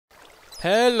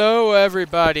Hello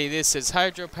everybody, this is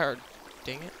Hydropowered...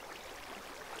 Dang it.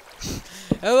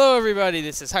 Hello everybody,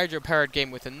 this is Hydropowered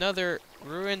Game with another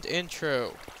ruined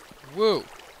intro. Woo!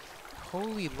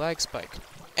 Holy lag spike.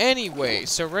 Anyway,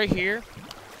 so right here,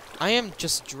 I am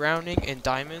just drowning in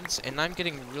diamonds, and I'm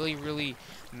getting really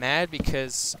mad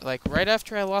because, like, right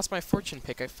after I lost my fortune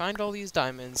pick, I find all these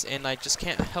diamonds, and I just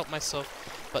can't help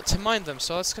myself but to mine them.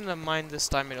 So I was gonna mine this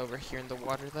diamond over here in the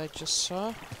water that I just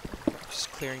saw.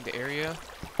 Just clearing the area.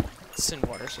 It's in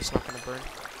water, so it's not gonna burn.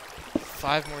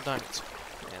 5 more diamonds.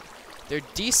 Man. They're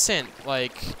decent.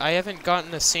 Like, I haven't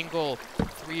gotten a single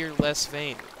 3 or less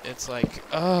vein. It's like,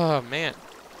 oh man.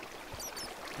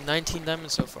 19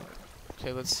 diamonds so far.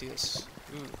 Okay, let's see this.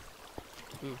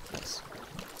 Ooh, nice.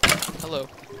 Hello.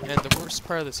 And the worst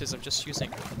part of this is I'm just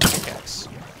using a pickaxe.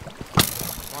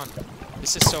 Come on.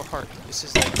 This is so hard. This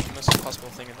is like the most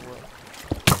impossible thing in the world.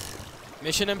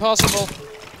 Mission impossible!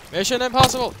 Mission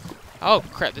impossible! Oh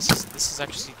crap, this is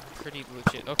actually pretty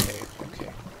legit. Okay.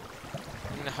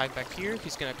 I'm gonna hide back here,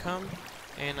 he's gonna come,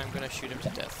 and I'm gonna shoot him to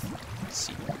death. Let's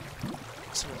see.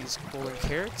 Some of these golden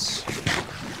carrots.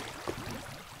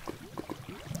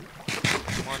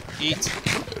 Come on, eat!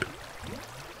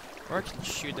 Or I can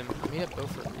shoot him. I made a bow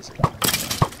for a reason.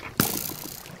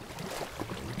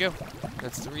 There we go.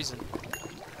 That's the reason.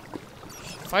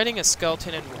 Fighting a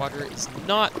skeleton in water is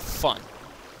not fun.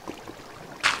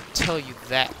 Tell you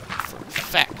that for a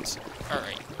fact.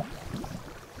 Alright.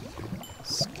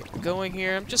 Let's get going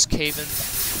here. I'm just caving,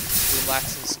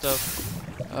 relaxing stuff.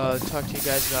 Talk to you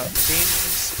guys about games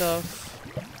and stuff.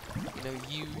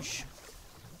 You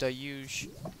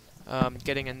know,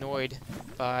 getting annoyed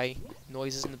by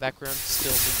noises in the background.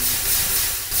 Still the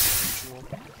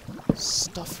usual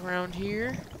stuff around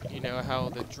here. You know how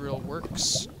the drill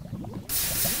works.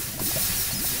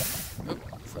 Oh,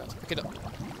 forgot to pick it up.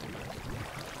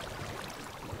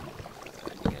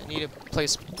 I need to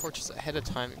place torches ahead of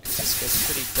time because this gets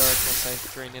pretty dark once I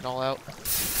drain it all out.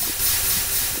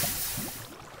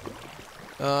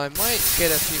 I might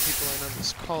get a few people in on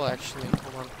this call actually.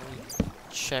 Hold on, let me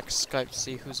check Skype to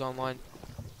see who's online.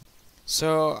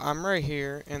 So I'm right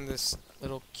here in this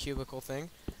little cubicle thing.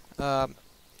 I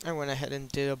went ahead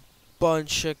and did a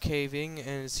bunch of caving,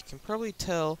 and as you can probably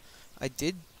tell, I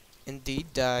did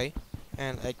indeed die,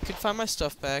 and I could find my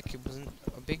stuff back. It wasn't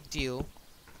a big deal.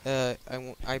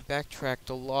 I backtracked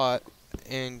a lot,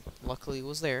 and luckily it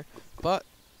was there, but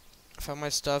I found my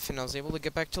stuff, and I was able to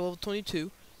get back to level 22,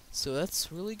 so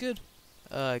that's really good.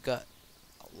 I got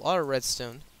a lot of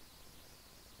redstone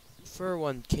for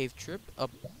one cave trip, a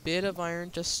bit of iron,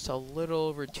 just a little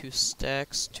over 2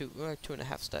 stacks,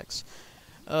 2.5 stacks.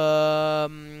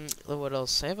 What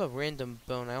else? I have a random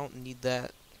bone, I don't need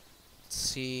that. Let's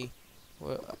see.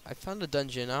 Well, I found a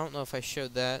dungeon, I don't know if I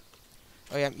showed that.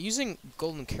 Oh yeah, I'm using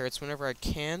golden carrots whenever I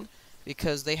can,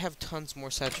 because they have tons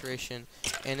more saturation,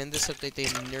 and in this update they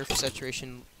nerf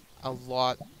saturation a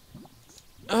lot.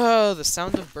 Oh, the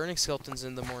sound of burning skeletons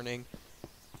in the morning.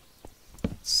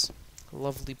 It's a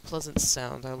lovely, pleasant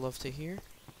sound I love to hear.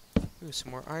 Ooh,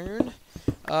 some more iron.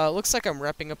 Looks like I'm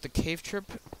wrapping up the cave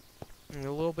trip in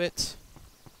a little bit.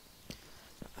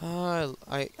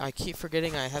 I keep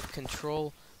forgetting I have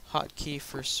control hotkey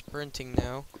for sprinting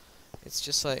now. It's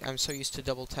just like, I'm so used to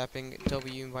double tapping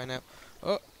W by now.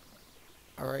 Oh!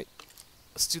 Alright.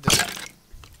 Let's do this.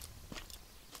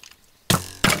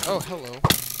 Oh, hello.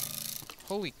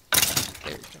 Holy...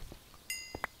 There we go.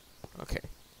 Okay.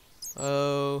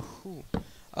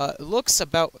 It looks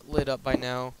about lit up by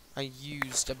now. I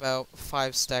used about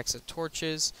 5 stacks of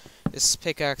torches. This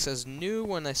pickaxe is new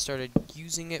when I started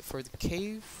using it for the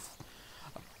cave.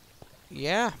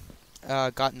 Yeah.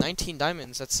 Got 19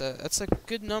 diamonds. That's a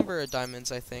good number of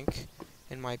diamonds, I think,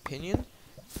 in my opinion,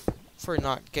 for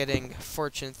not getting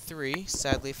Fortune 3.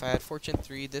 Sadly, if I had Fortune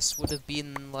 3, this would have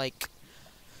been like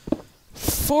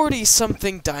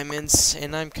 40-something diamonds,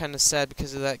 and I'm kind of sad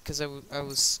because of that, because I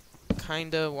was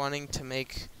kind of wanting to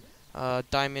make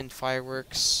diamond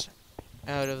fireworks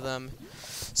out of them.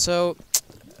 So,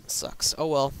 sucks. Oh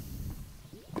well.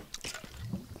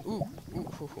 Ooh.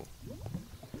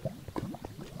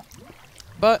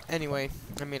 But anyway,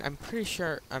 I mean, I'm pretty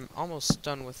sure I'm almost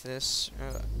done with this.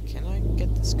 Can I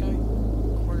get this guy?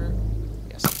 Corner?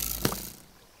 Yes.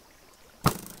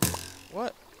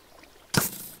 What?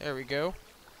 There we go.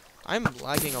 I'm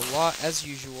lagging a lot, as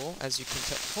usual, as you can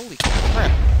tell. Holy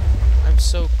crap! I'm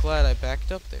so glad I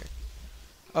backed up there.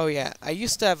 Oh yeah, I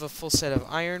used to have a full set of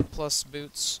iron plus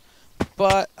boots,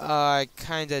 but I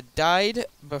kinda died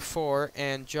before,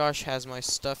 and Josh has my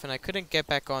stuff, and I couldn't get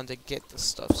back on to get the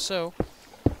stuff, so...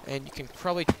 And you can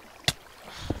probably...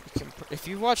 if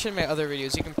you watch in my other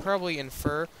videos, you can probably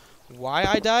infer why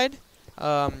I died.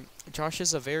 Josh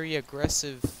is a very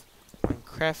aggressive and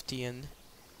craftian,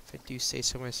 if I do say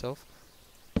so myself.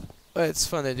 But it's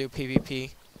fun to do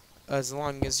PvP, as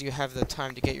long as you have the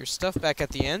time to get your stuff back at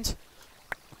the end,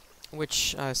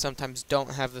 which I sometimes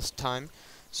don't have this time.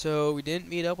 So we didn't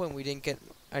meet up when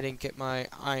I didn't get my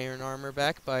iron armor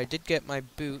back, but I did get my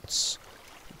boots,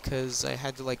 because I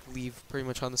had to like leave pretty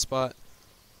much on the spot.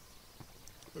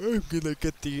 I'm gonna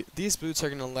get these boots are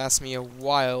gonna last me a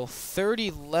while.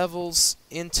 30 levels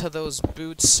into those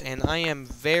boots, and I am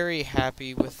very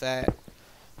happy with that.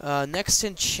 Next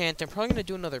enchant, I'm probably gonna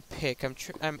do another pick.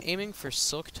 I'm aiming for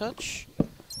Silk Touch.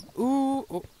 Ooh,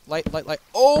 oh, light.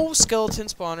 Oh, skeleton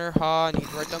spawner. Ha, I need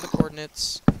to write down the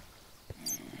coordinates.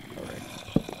 Alright.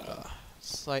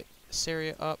 Slight this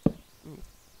area up. Ooh.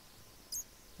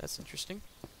 That's interesting.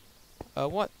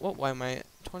 Why am I at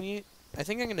 28? I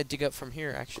think I'm gonna dig up from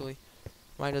here, actually.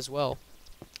 Might as well.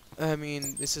 I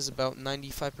mean, this is about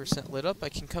 95% lit up. I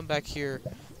can come back here,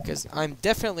 because I'm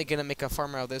definitely gonna make a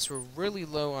farm out of this. We're really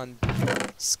low on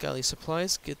skelly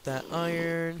supplies. Get that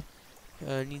iron.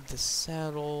 Need the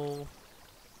saddle.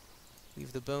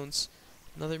 Leave the bones.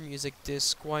 Another music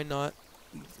disc. Why not?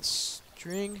 Leave the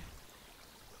string.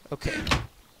 Okay.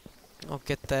 I'll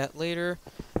get that later.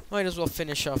 Might as well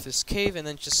finish off this cave and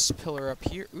then just pillar up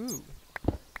here. Ooh.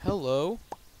 Hello.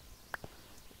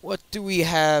 What do we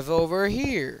have over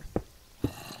here?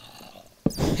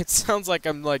 It sounds like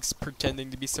I'm like pretending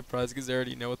to be surprised because I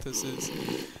already know what this is.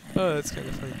 Oh, that's kind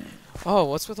of funny. Oh,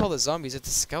 what's with all the zombies? It's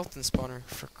a skeleton spawner.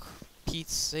 For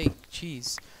Pete's sake,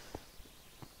 jeez.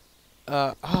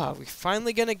 We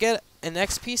finally gonna get an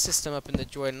XP system up in the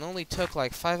Droid. It only took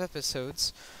like 5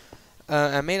 episodes.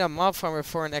 I made a mob farmer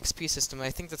for an XP system. I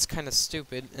think that's kind of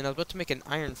stupid. And I was about to make an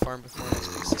iron farm before an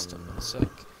XP system. It's like,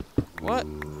 what?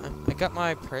 I got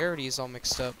my priorities all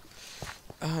mixed up.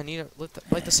 I need to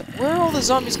light this up. Where are all the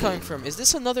zombies coming from? Is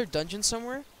this another dungeon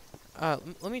somewhere?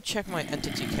 Let me check my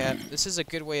entity cap. This is a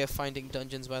good way of finding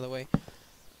dungeons, by the way.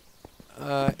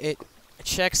 It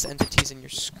checks entities in your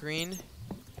screen.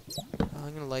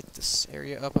 I'm gonna light this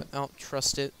area up. I don't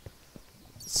trust it.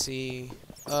 Let's see.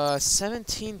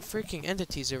 17 freaking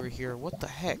entities over here. What the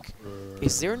heck?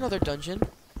 Is there another dungeon?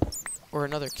 Or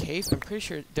another cave? I'm pretty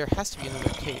sure there has to be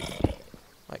another cave.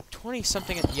 Like 20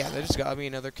 something. Yeah, there's gotta be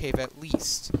another cave at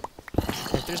least.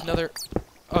 And if there's another.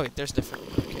 Oh, wait, there's definitely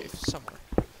another cave somewhere.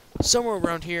 Somewhere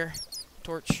around here.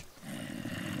 Torch.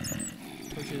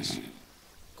 Torches.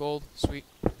 Gold. Sweet.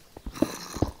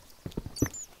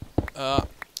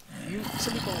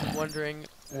 Some people are wondering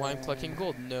why I'm collecting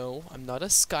gold. No, I'm not a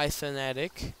sky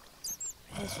fanatic.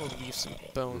 Might as well leave some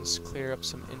bones, clear up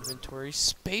some inventory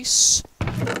space,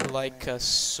 like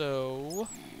so.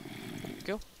 There we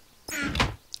go.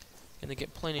 Gonna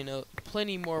get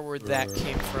plenty more where that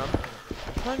came from.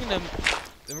 I'm probably gonna.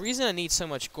 The reason I need so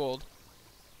much gold.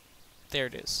 There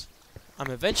it is.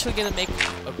 I'm eventually gonna make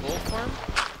a gold farm.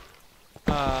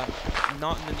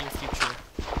 Not in the near future.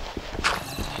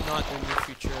 Not in the near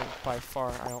future by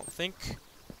far, I don't think.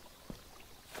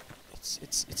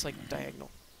 It's like diagonal.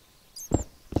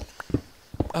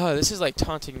 This is like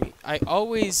taunting me. I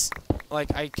always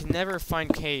like I can never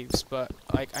find caves, but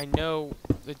like I know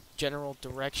the general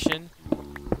direction.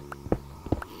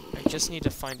 I just need to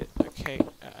find it. Okay,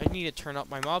 I need to turn up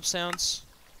my mob sounds.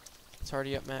 It's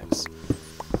already at max.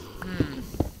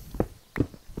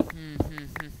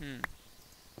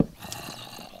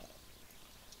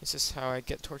 This is how I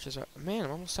get torches out. Man,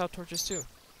 I'm almost out of torches too.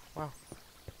 Wow.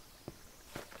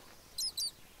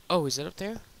 Oh, is it up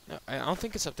there? No, I don't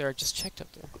think it's up there. I just checked up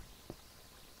there.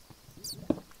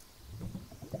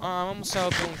 I'm almost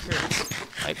out of golden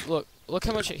carrots. Like, look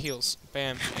how much it heals.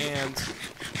 Bam, and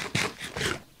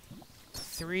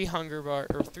 3 hunger bar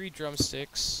or 3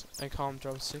 drumsticks. I call them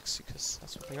drumsticks because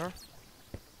that's what they are.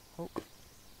 Oh.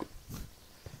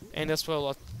 And that's what a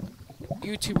lot of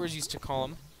YouTubers used to call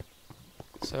them.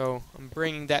 So, I'm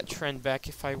bringing that trend back,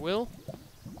 if I will.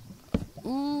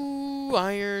 Ooh,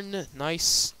 iron.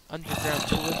 Nice. Underground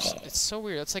tulips. It's so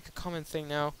weird. That's like a common thing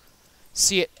now.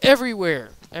 See it everywhere.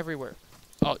 Everywhere.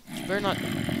 Oh, you better not...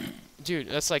 Dude,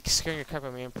 that's like scaring the crap out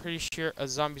of me. I'm pretty sure a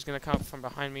zombie's gonna come up from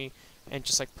behind me and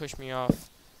just like push me off.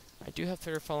 I do have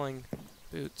feather falling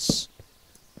boots.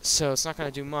 So, it's not gonna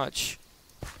do much.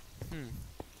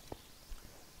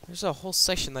 There's a whole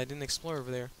section that I didn't explore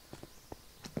over there.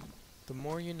 The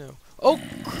more you know. Oh,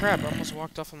 crap. I almost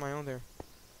walked off on my own there.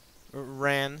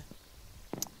 Ran.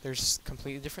 There's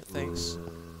completely different things.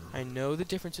 I know the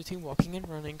difference between walking and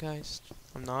running, guys.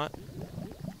 I'm not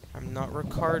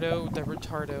Ricardo the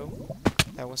Retardo.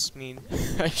 That was mean.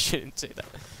 I shouldn't say that.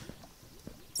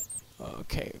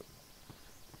 Okay.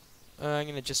 I'm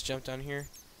gonna just jump down here.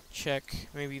 Check.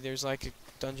 Maybe there's like a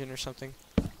dungeon or something.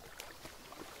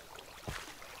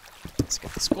 Let's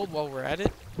get this gold while we're at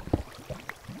it.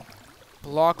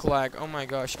 Block lag. Oh my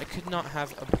gosh. I could not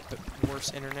have a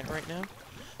worse internet right now.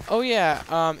 Oh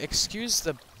yeah. Excuse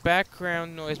the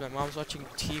background noise. My mom's watching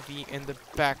TV in the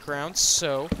background.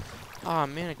 So, ah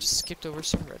man, I just skipped over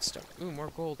some redstone. Ooh,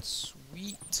 more gold.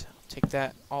 Sweet. I'll take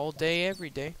that all day, every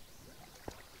day.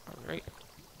 Alright.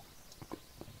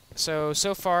 So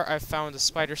far I've found a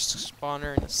spider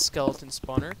spawner and a skeleton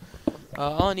spawner.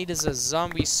 All I need is a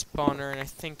zombie spawner, and I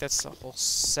think that's the whole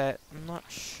set. I'm not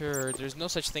sure. There's no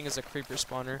such thing as a creeper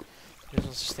spawner. There's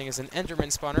no such thing as an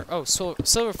enderman spawner. Oh,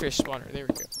 silverfish spawner. There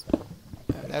we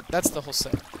go. That's the whole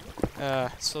set.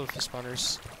 Silverfish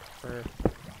spawners for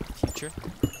future.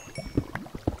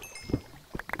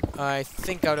 I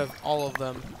think out of all of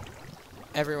them,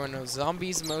 everyone knows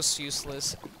zombies most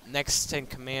useless. Next in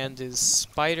command is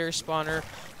spider spawner,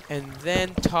 and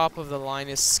then top of the line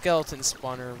is skeleton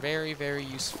spawner. Very, very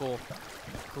useful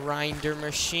grinder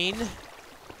machine.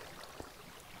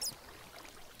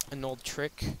 An old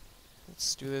trick.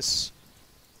 Let's do this.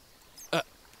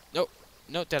 Nope.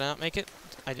 Nope, did I not make it?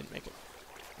 I didn't make it.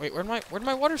 Wait, where'd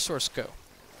my water source go?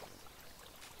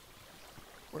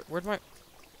 Where'd my...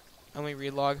 Let me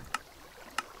relog.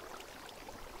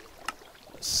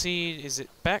 See, is it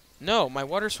back? No, my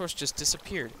water source just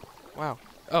disappeared. Wow.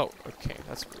 Oh, okay,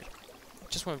 that's weird.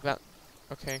 Just went back.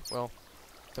 Okay, well,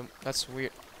 that's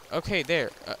weird. Okay,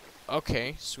 there.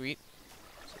 Okay, sweet.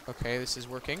 Okay, this is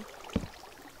working.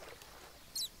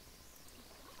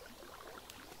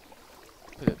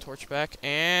 Put the torch back,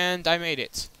 and I made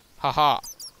it. Haha.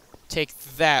 Take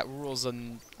that, rules of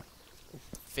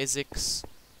physics.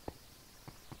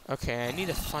 Okay, I need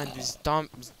to find these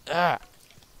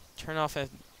turn off and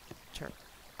turn.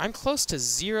 I'm close to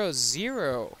 0,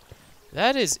 0.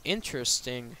 That is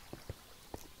interesting.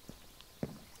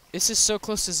 This is so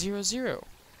close to 0, 0.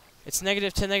 It's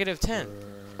negative to negative 10.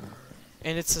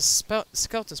 And it's a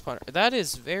skeleton spawner. That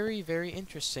is very, very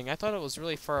interesting. I thought it was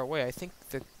really far away. I think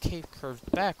the cave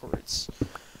curved backwards.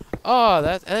 Oh,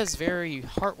 that is very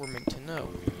heartwarming to know.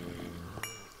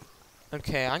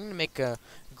 Okay, I'm gonna make a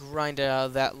grind out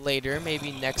of that later,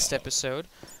 maybe next episode.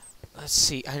 Let's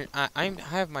see. I'm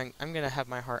gonna have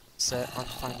my heart set on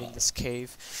finding this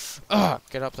cave. Ugh,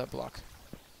 get up that block.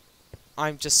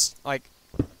 I'm just like,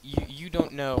 you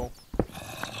don't know.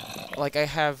 Like, I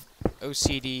have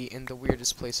OCD in the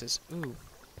weirdest places. Ooh,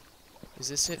 is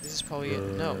this it? This is probably it.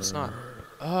 No, it's not.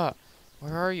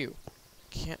 Where are you?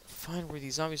 Can't find where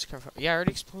these zombies come from. Yeah, I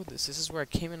already explored this. This is where I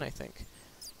came in, I think.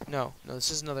 No,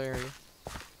 this is another area.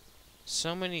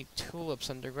 So many tulips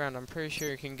underground. I'm pretty sure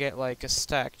you can get like a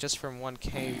stack just from one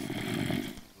cave.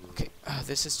 Okay,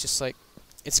 this is just like,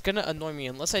 it's gonna annoy me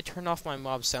unless I turn off my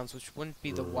mob sounds, which wouldn't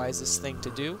be the wisest thing to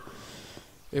do.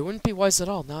 It wouldn't be wise at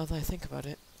all now that I think about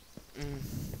it.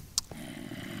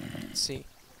 Let's see.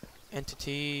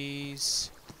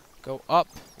 Entities. Go up.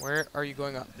 Where are you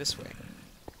going up? This way.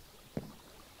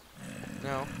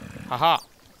 No. Haha.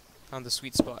 Found the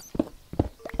sweet spot.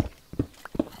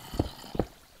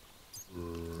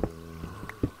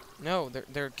 No,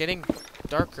 they're getting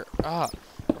darker. I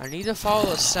need to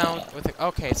follow the sound with it.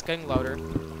 Okay, it's getting louder.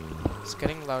 It's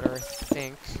getting louder, I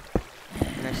think.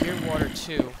 And I hear water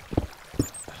too.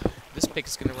 This pig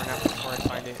is gonna run out before I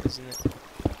find it, isn't it?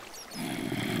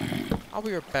 I'll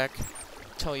be right back.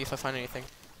 Tell you if I find anything.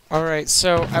 Alright,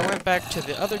 so I went back to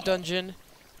the other dungeon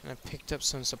and I picked up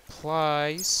some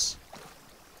supplies.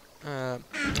 I'm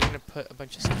gonna put a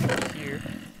bunch of stuff in here.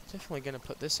 Definitely gonna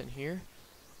put this in here.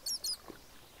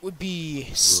 Would be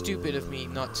stupid of me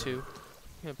not to.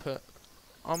 I'm gonna put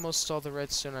almost all the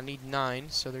redstone. I need 9,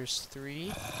 so there's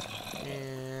 3,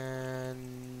 and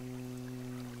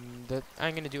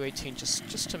I'm gonna do 18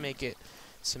 just to make it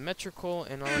symmetrical.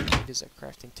 And all I need is a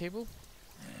crafting table.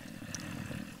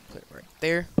 Put it right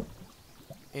there,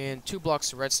 and 2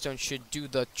 blocks of redstone should do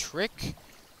the trick.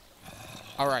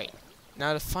 All right,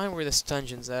 now to find where this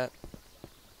dungeon's at.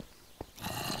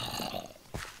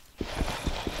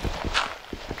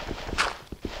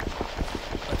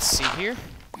 Let's see here.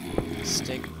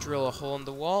 Drill a hole in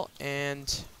the wall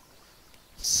and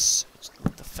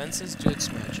let the fences do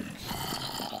its magic.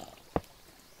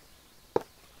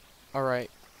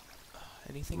 Alright.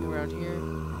 Anything around here?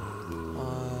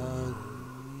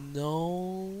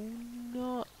 No.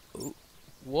 Not.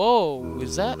 Whoa,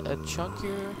 is that a chunk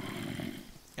error?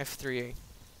 F3A.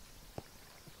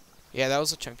 Yeah, that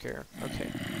was a chunk error.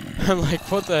 Okay. I'm like,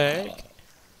 what the heck?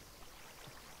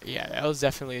 Yeah, that was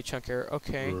definitely a chunk error.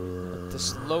 Okay, let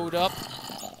this load up.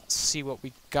 Let's see what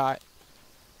we got.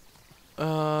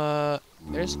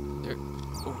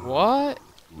 What?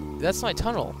 That's my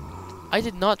tunnel. I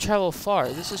did not travel far.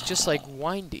 This is just like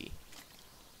windy.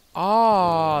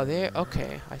 Ah, there.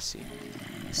 Okay, I see.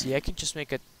 See, I can just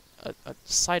make a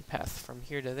side path from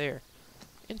here to there.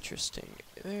 Interesting.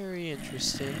 Very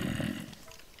interesting.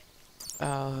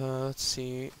 Let's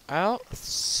see. I don't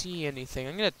see anything.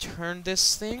 I'm gonna turn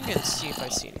this thing and see if I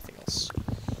see anything else.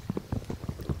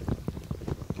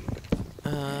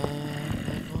 My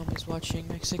mom is watching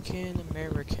Mexican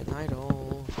American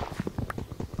Idol.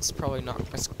 It's probably not.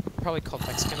 It's probably called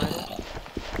Mexican Idol.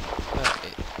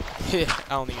 I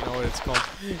don't even know what it's called.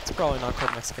 It's probably not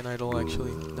called Mexican Idol,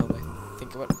 actually. No, I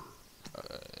think about it.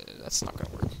 That's not gonna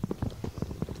work.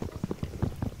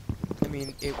 I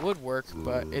mean, it would work,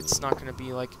 but it's not gonna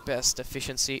be like best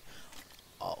efficiency.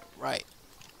 All right,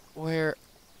 where?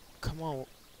 Come on,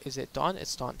 is it dawn?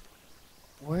 It's dawn.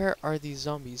 Where are these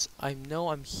zombies? I know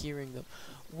I'm hearing them.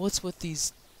 What's with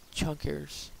these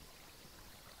chunkers?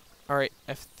 All right,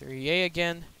 F3A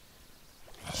again.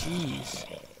 Jeez,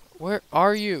 where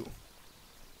are you?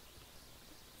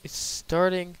 It's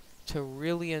starting to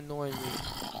really annoy me.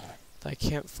 I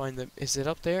can't find them. Is it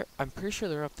up there? I'm pretty sure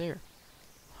they're up there.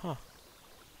 Huh.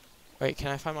 Wait, can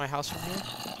I find my house from here?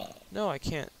 No, I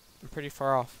can't. I'm pretty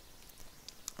far off.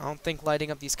 I don't think lighting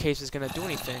up these caves is gonna do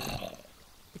anything.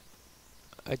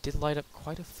 I did light up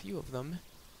quite a few of them.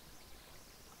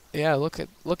 Yeah, look at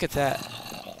that.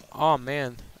 Oh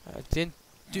man, I didn't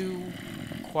do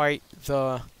quite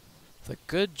the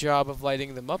good job of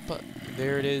lighting them up, but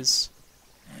there it is.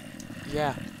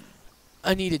 Yeah,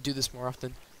 I need to do this more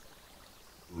often.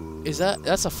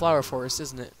 That's a flower forest,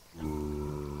 isn't it?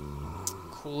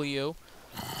 Coolio.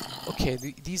 Okay,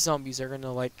 these zombies are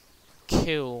gonna like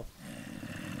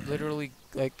literally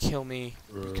like kill me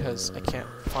because I can't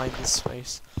find this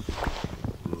space.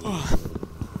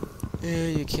 Yeah,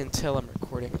 you can tell I'm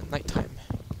recording at nighttime.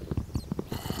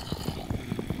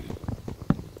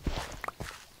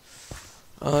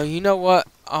 You know what?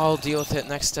 I'll deal with it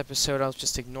next episode. I'll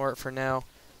just ignore it for now.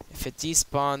 If it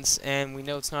despawns, and we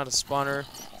know it's not a spawner,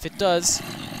 if it does,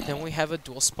 then we have a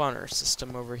dual spawner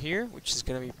system over here, which is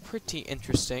going to be pretty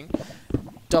interesting.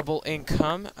 Double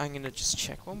income. I'm going to just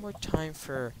check one more time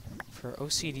for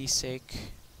OCD's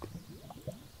sake.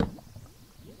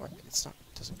 What? It's not.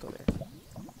 It doesn't go there.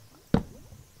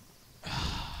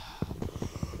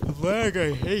 Lag,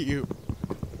 I hate you.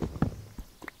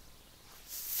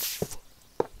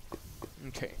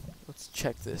 Okay, let's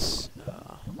check this.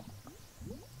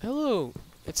 Hello,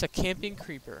 it's a camping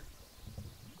creeper.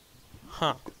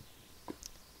 Huh.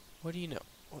 What do you know?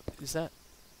 What is that?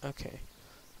 Okay.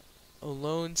 A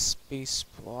lone space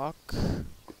block.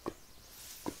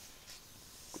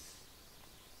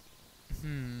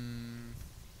 I'm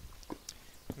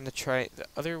gonna try it the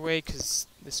other way, because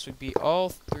this would be all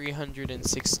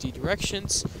 360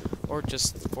 directions, or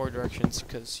just 4 directions,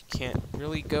 because you can't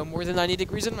really go more than 90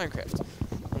 degrees in Minecraft.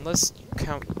 Unless you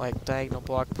count, like, diagonal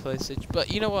block placage.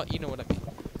 But you know what? You know what I mean.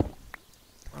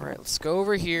 Alright, let's go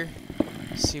over here.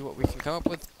 See what we can come up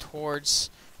with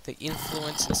towards the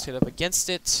influence instead of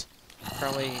against it.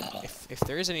 Probably, if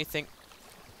there is anything...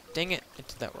 Dang it, I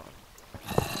did that wrong.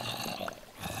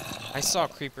 I saw a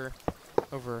creeper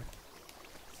over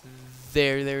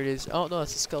there. There it is. Oh, no,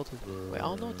 that's a skeleton. Wait, I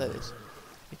don't know what that is.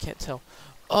 I can't tell.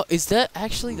 Oh, is that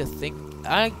actually the thing?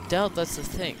 I doubt that's the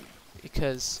thing.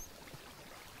 Because...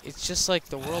 it's just like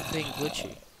the world being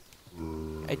glitchy.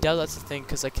 I doubt that's the thing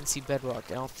because I can see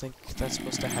bedrock. I don't think that's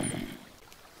supposed to happen.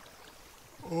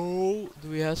 Oh, do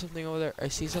we have something over there? I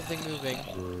see something moving.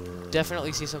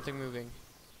 Definitely see something moving.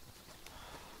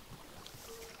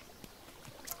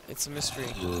 It's a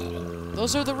mystery.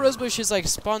 Those are the rose bushes I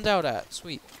spawned out at.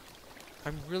 Sweet.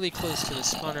 I'm really close to the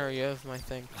spawn area of my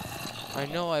thing. I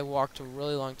know I walked a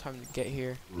really long time to get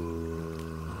here.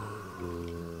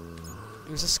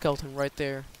 There's a skeleton right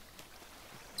there.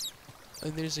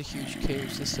 And there's a huge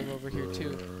cave system over here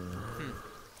too.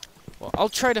 Well, I'll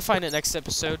try to find it next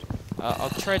episode. I'll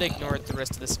try to ignore it the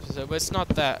rest of this episode, but it's not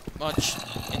that much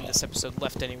in this episode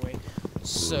left anyway.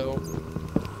 So,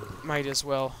 might as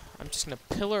well. I'm just gonna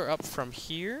pillar up from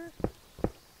here.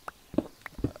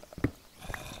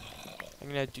 I'm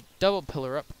gonna do double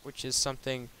pillar up, which is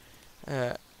something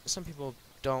some people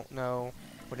don't know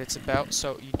what it's about.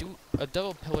 So you do a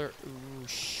double pillar. Ooh,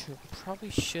 probably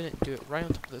shouldn't do it right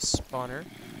on top of the spawner.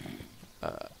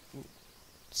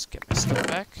 Let's get my stuff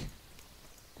back.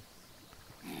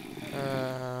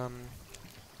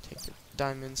 Take the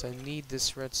diamonds. I need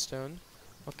this redstone.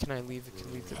 What can I leave? I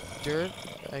can leave the dirt.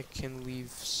 I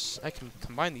can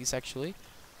combine these actually.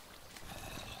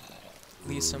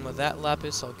 Leave some of that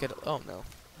lapis. I'll get. Oh no.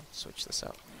 Switch this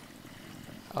out.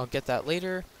 I'll get that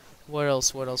later. What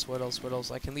else? What else? What else? What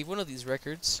else? I can leave one of these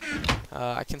records.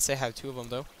 I can say I have 2 of them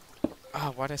though.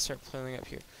 Ah, why did I start pillaring up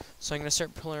here? So I'm gonna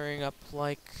start pillaring up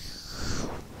like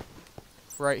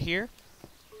right here.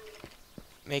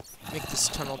 Make this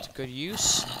tunnel to good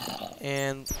use,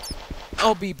 and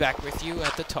I'll be back with you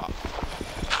at the top.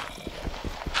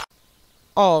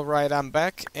 Alright, I'm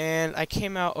back, and I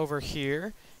came out over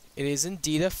here. It is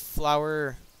indeed a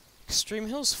flower Extreme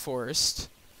Hills forest,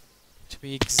 to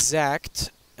be exact,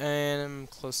 and I'm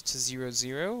close to 0,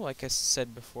 0, like I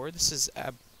said before. This is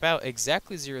about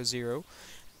exactly 0, 0,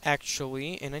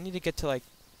 actually, and I need to get to like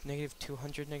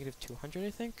 -200, -200,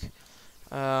 I think.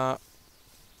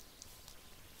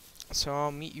 So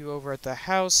I'll meet you over at the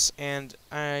house, and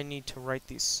I need to write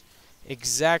these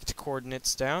exact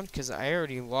coordinates down, because I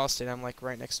already lost it. I'm like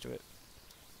right next to it.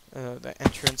 The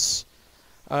entrance.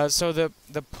 So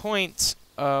the point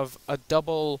of a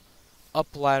double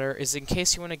up ladder is in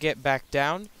case you want to get back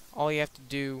down, all you have to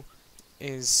do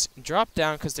is drop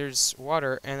down because there's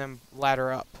water, and then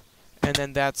ladder up. And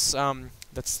then that's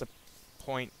the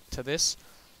point to this.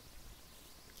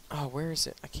 Oh, where is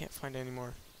it? I can't find it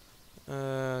anymore.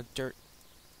 Dirt.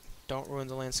 Don't ruin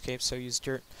the landscape, so use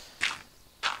dirt.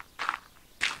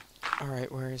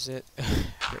 Alright, where is it? I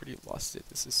already lost it.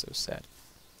 This is so sad.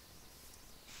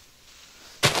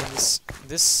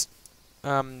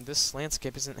 And this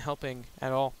landscape isn't helping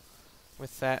at all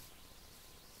with that.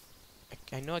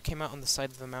 I know I came out on the side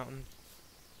of the mountain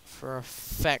for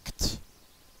effect.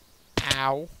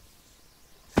 Ow.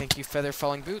 Thank you, feather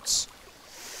falling boots.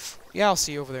 Yeah, I'll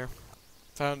see you over there.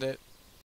 Found it.